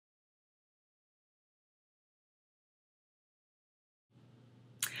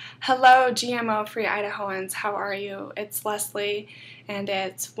Hello, GMO-free Idahoans. How are you? It's Leslie, and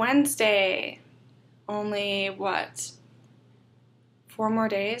it's Wednesday. Only, 4 more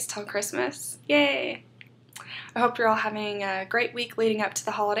days till Christmas? Yay! I hope you're all having a great week leading up to the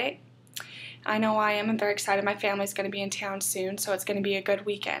holiday. I know I am. I'm very excited. My family's going to be in town soon, so it's going to be a good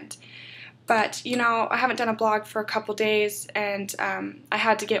weekend. But, I haven't done a blog for a couple days, and I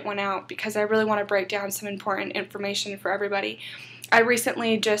had to get one out because I really want to break down some important information for everybody. I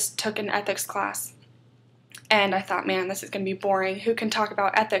recently just took an ethics class, and I thought, man, this is going to be boring. Who can talk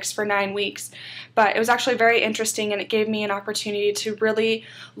about ethics for 9 weeks? But it was actually very interesting, and it gave me an opportunity to really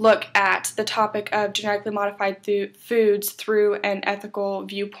look at the topic of genetically modified foods through an ethical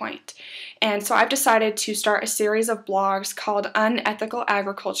viewpoint. And so I've decided to start a series of blogs called Unethical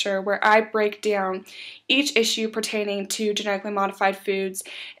Agriculture, where I break down each issue pertaining to genetically modified foods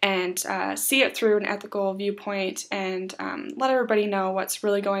and see it through an ethical viewpoint and let everybody know what's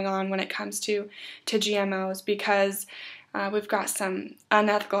really going on when it comes to GMOs, because we've got some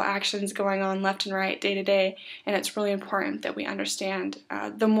unethical actions going on left and right day to day, and it's really important that we understand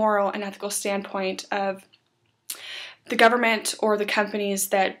the moral and ethical standpoint of the government or the companies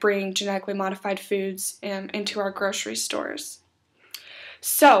that bring genetically modified foods into our grocery stores.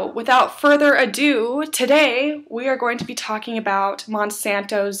 So, without further ado, today we are going to be talking about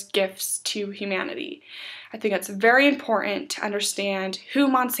Monsanto's gifts to humanity. I think it's very important to understand who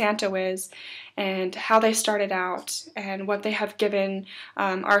Monsanto is and how they started out and what they have given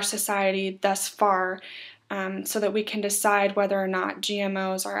our society thus far, so that we can decide whether or not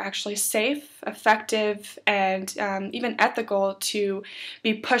GMOs are actually safe, effective, and even ethical to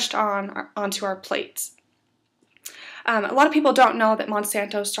be pushed onto our plates. A lot of people don't know that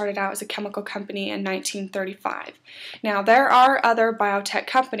Monsanto started out as a chemical company in 1935. Now, there are other biotech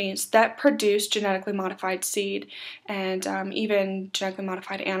companies that produce genetically modified seed and even genetically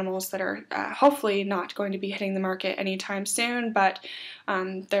modified animals that are hopefully not going to be hitting the market anytime soon, but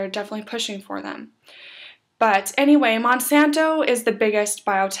they're definitely pushing for them. But anyway, Monsanto is the biggest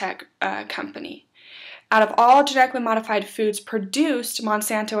biotech company. Out of all genetically modified foods produced,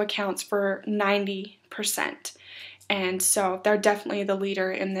 Monsanto accounts for 90%. And so they're definitely the leader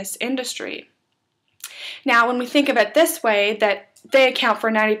in this industry. Now, when we think of it this way, that they account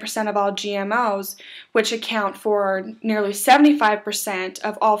for 90% of all GMOs, which account for nearly 75%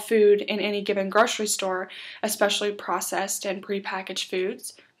 of all food in any given grocery store, especially processed and prepackaged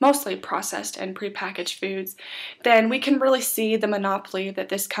foods, mostly processed and prepackaged foods, then we can really see the monopoly that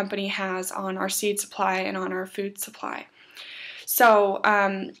this company has on our seed supply and on our food supply. So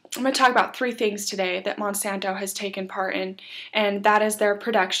I'm going to talk about 3 things today that Monsanto has taken part in, and that is their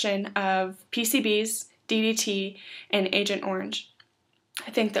production of PCBs, DDT, and Agent Orange.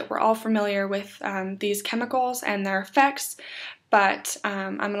 I think that we're all familiar with these chemicals and their effects, but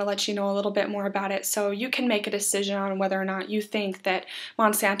I'm going to let you know a little bit more about it so you can make a decision on whether or not you think that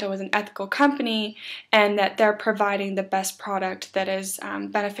Monsanto is an ethical company and that they're providing the best product that is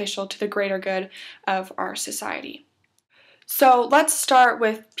beneficial to the greater good of our society. So let's start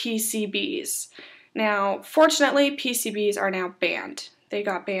with PCBs. Now, fortunately, PCBs are now banned. They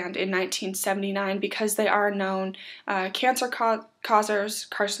got banned in 1979 because they are known cancer causers,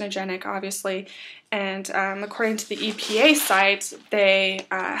 carcinogenic, obviously, and according to the EPA site, they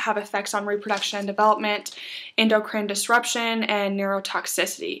have effects on reproduction and development, endocrine disruption, and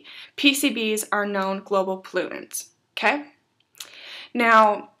neurotoxicity. PCBs are known global pollutants. Okay?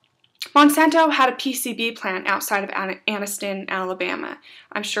 Now, Monsanto had a PCB plant outside of Anniston, Alabama.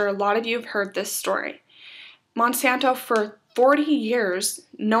 I'm sure a lot of you have heard this story. Monsanto, for 40 years,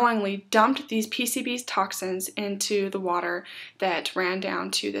 knowingly dumped these PCBs toxins into the water that ran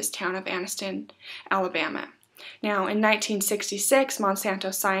down to this town of Anniston, Alabama. Now, in 1966,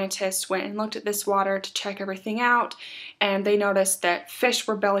 Monsanto scientists went and looked at this water to check everything out, and they noticed that fish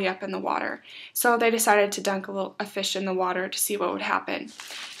were belly up in the water. So they decided to dunk a fish in the water to see what would happen.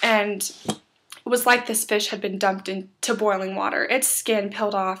 And it was like this fish had been dumped into boiling water. Its skin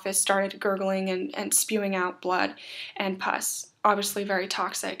peeled off, it started gurgling and spewing out blood and pus. Obviously very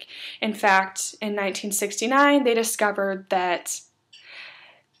toxic. In fact, in 1969, they discovered that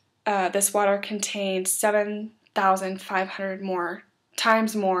this water contained 7,500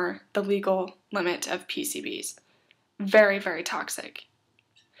 times more the legal limit of PCBs. Very, very toxic.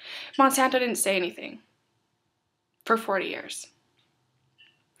 Monsanto didn't say anything for 40 years.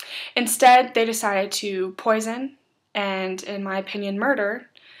 Instead, they decided to poison and, in my opinion, murder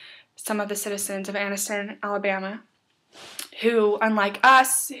some of the citizens of Anniston, Alabama, who, unlike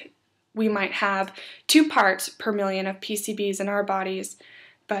us, we might have 2 parts per million of PCBs in our bodies,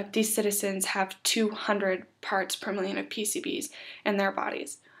 but these citizens have 200 parts per million of PCBs in their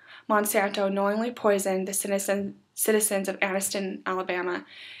bodies. Monsanto knowingly poisoned the citizens of Anniston, Alabama,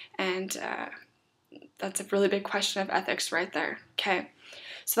 and that's a really big question of ethics right there. Okay,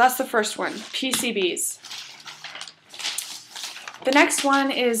 so that's the first one, PCBs. The next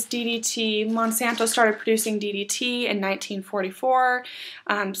one is DDT. Monsanto started producing DDT in 1944.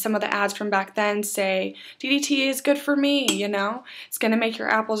 Some of the ads from back then say, DDT is good for me, you know. It's going to make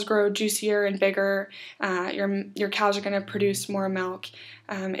your apples grow juicier and bigger. Your cows are going to produce more milk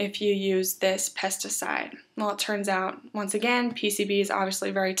if you use this pesticide. Well, it turns out, once again, PCB is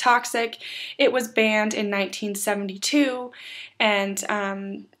obviously very toxic. It was banned in 1972,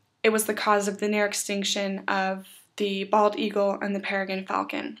 and it was the cause of the near extinction of the bald eagle and the peregrine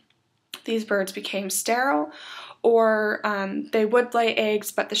falcon. These birds became sterile, or they would lay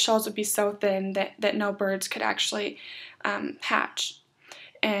eggs, but the shells would be so thin that no birds could actually hatch.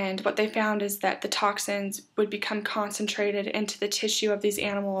 And what they found is that the toxins would become concentrated into the tissue of these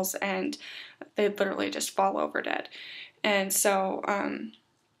animals, and they'd literally just fall over dead. And so,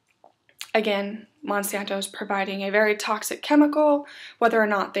 again, Monsanto is providing a very toxic chemical. Whether or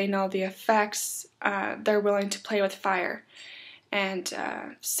not they know the effects, they're willing to play with fire. And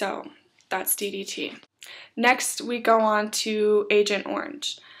so that's DDT. Next, we go on to Agent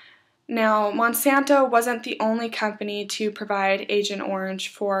Orange. Now, Monsanto wasn't the only company to provide Agent Orange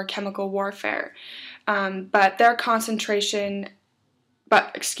for chemical warfare, but their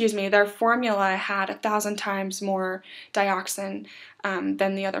formula had 1,000 times more dioxin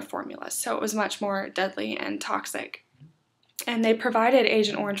than the other formulas, so it was much more deadly and toxic. And they provided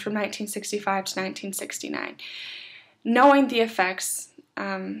Agent Orange from 1965 to 1969. Knowing the effects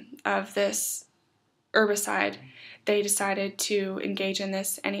of this herbicide, they decided to engage in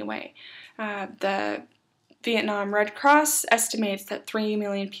this anyway. The Vietnam Red Cross estimates that 3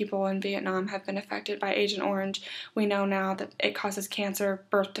 million people in Vietnam have been affected by Agent Orange. We know now that it causes cancer,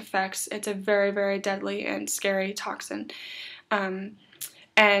 birth defects. It's a very, very deadly and scary toxin.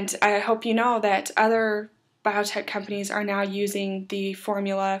 And I hope you know that other biotech companies are now using the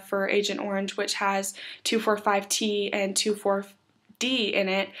formula for Agent Orange, which has 2,4,5-T and 2,4-D in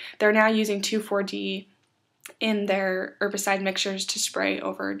it. They're now using 2,4-D in their herbicide mixtures to spray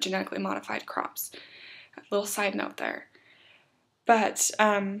over genetically modified crops. A little side note there. But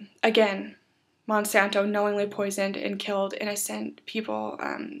again, Monsanto knowingly poisoned and killed innocent people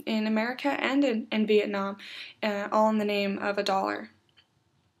in America and in Vietnam, all in the name of $1.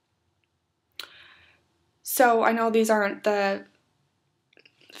 So I know these aren't the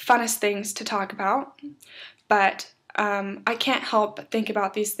funnest things to talk about, but I can't help but think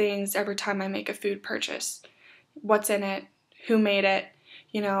about these things every time I make a food purchase. What's in it? Who made it?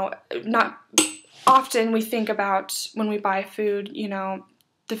 You know, not often we think about when we buy food, you know,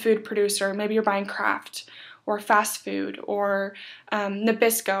 the food producer. Maybe you're buying Kraft or fast food or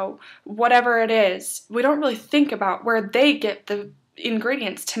Nabisco, whatever it is. We don't really think about where they get the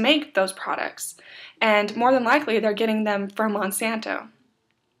ingredients to make those products. And more than likely, they're getting them from Monsanto.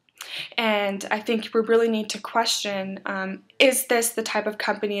 And I think we really need to question, is this the type of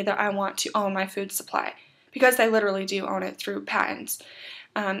company that I want to own my food supply? Because they literally do own it through patents.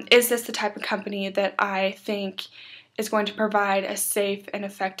 Is this the type of company that I think is going to provide a safe and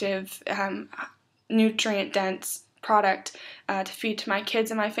effective, nutrient-dense product to feed to my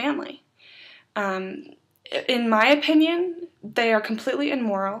kids and my family? In my opinion, they are completely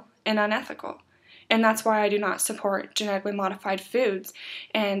immoral and unethical. And that's why I do not support genetically modified foods.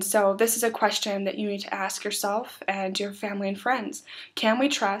 And so this is a question that you need to ask yourself and your family and friends. Can we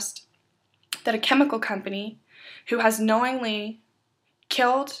trust that a chemical company who has knowingly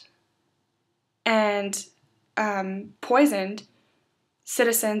killed and poisoned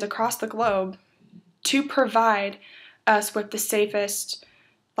citizens across the globe to provide us with the safest,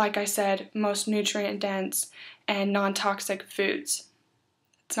 like I said, most nutrient-dense and non-toxic foods?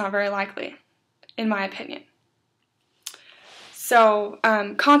 It's not very likely, in my opinion. So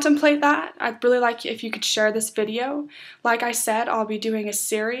contemplate that. I'd really like if you could share this video. Like I said, I'll be doing a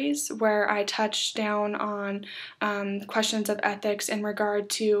series where I touch down on questions of ethics in regard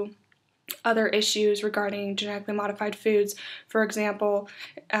to other issues regarding genetically modified foods. For example,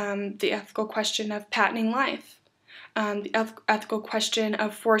 the ethical question of patenting life. The ethical question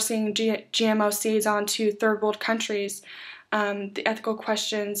of forcing GMO seeds onto third world countries. The ethical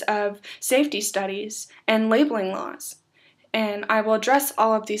questions of safety studies and labeling laws. And I will address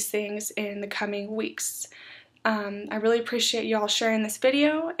all of these things in the coming weeks. I really appreciate you all sharing this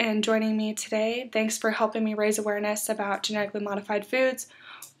video and joining me today. Thanks for helping me raise awareness about genetically modified foods,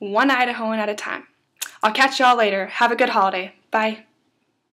 one Idahoan at a time. I'll catch y'all later. Have a good holiday. Bye.